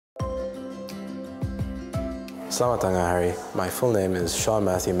Selamat datang, Harry. My full name is Sean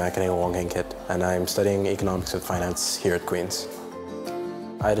Matthew McInerney Wong, and I'm studying economics and finance here at Queen's.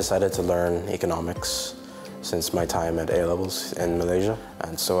 I decided to learn economics since my time at A-levels in Malaysia,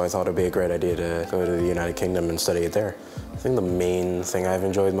 and so I thought it'd be a great idea to go to the United Kingdom and study it there. I think the main thing I've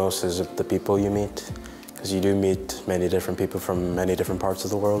enjoyed most is the people you meet, because you do meet many different people from many different parts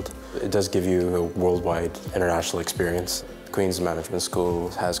of the world. It does give you a worldwide international experience. Queen's Management School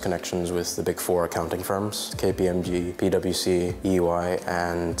has connections with the big four accounting firms, KPMG, PwC, EY,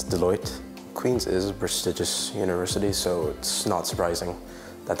 and Deloitte. Queen's is a prestigious university, so it's not surprising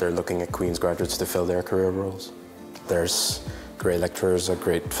that they're looking at Queen's graduates to fill their career roles. There's great lecturers,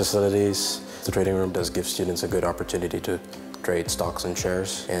 great facilities. The trading room does give students a good opportunity to trade stocks and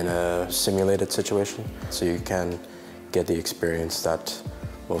shares in a simulated situation, so you can get the experience that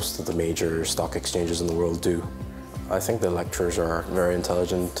most of the major stock exchanges in the world do. I think the lecturers are very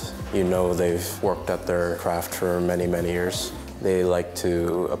intelligent. You know they've worked at their craft for many, many years. They like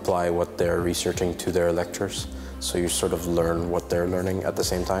to apply what they're researching to their lectures, so you sort of learn what they're learning at the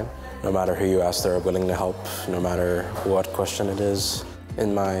same time. No matter who you ask, they're willing to help, no matter what question it is.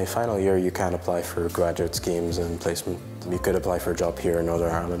 In my final year, you can apply for graduate schemes and placement. You could apply for a job here in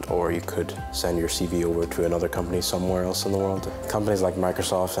Northern Ireland, or you could send your CV over to another company somewhere else in the world. Companies like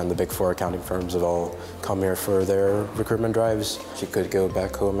Microsoft and the big four accounting firms have all come here for their recruitment drives. You could go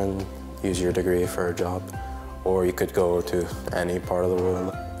back home and use your degree for a job, or you could go to any part of the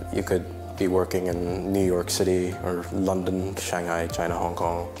world. You could be working in New York City or London, Shanghai, China, Hong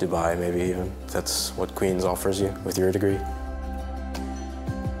Kong, Dubai maybe even. That's what Queen's offers you with your degree.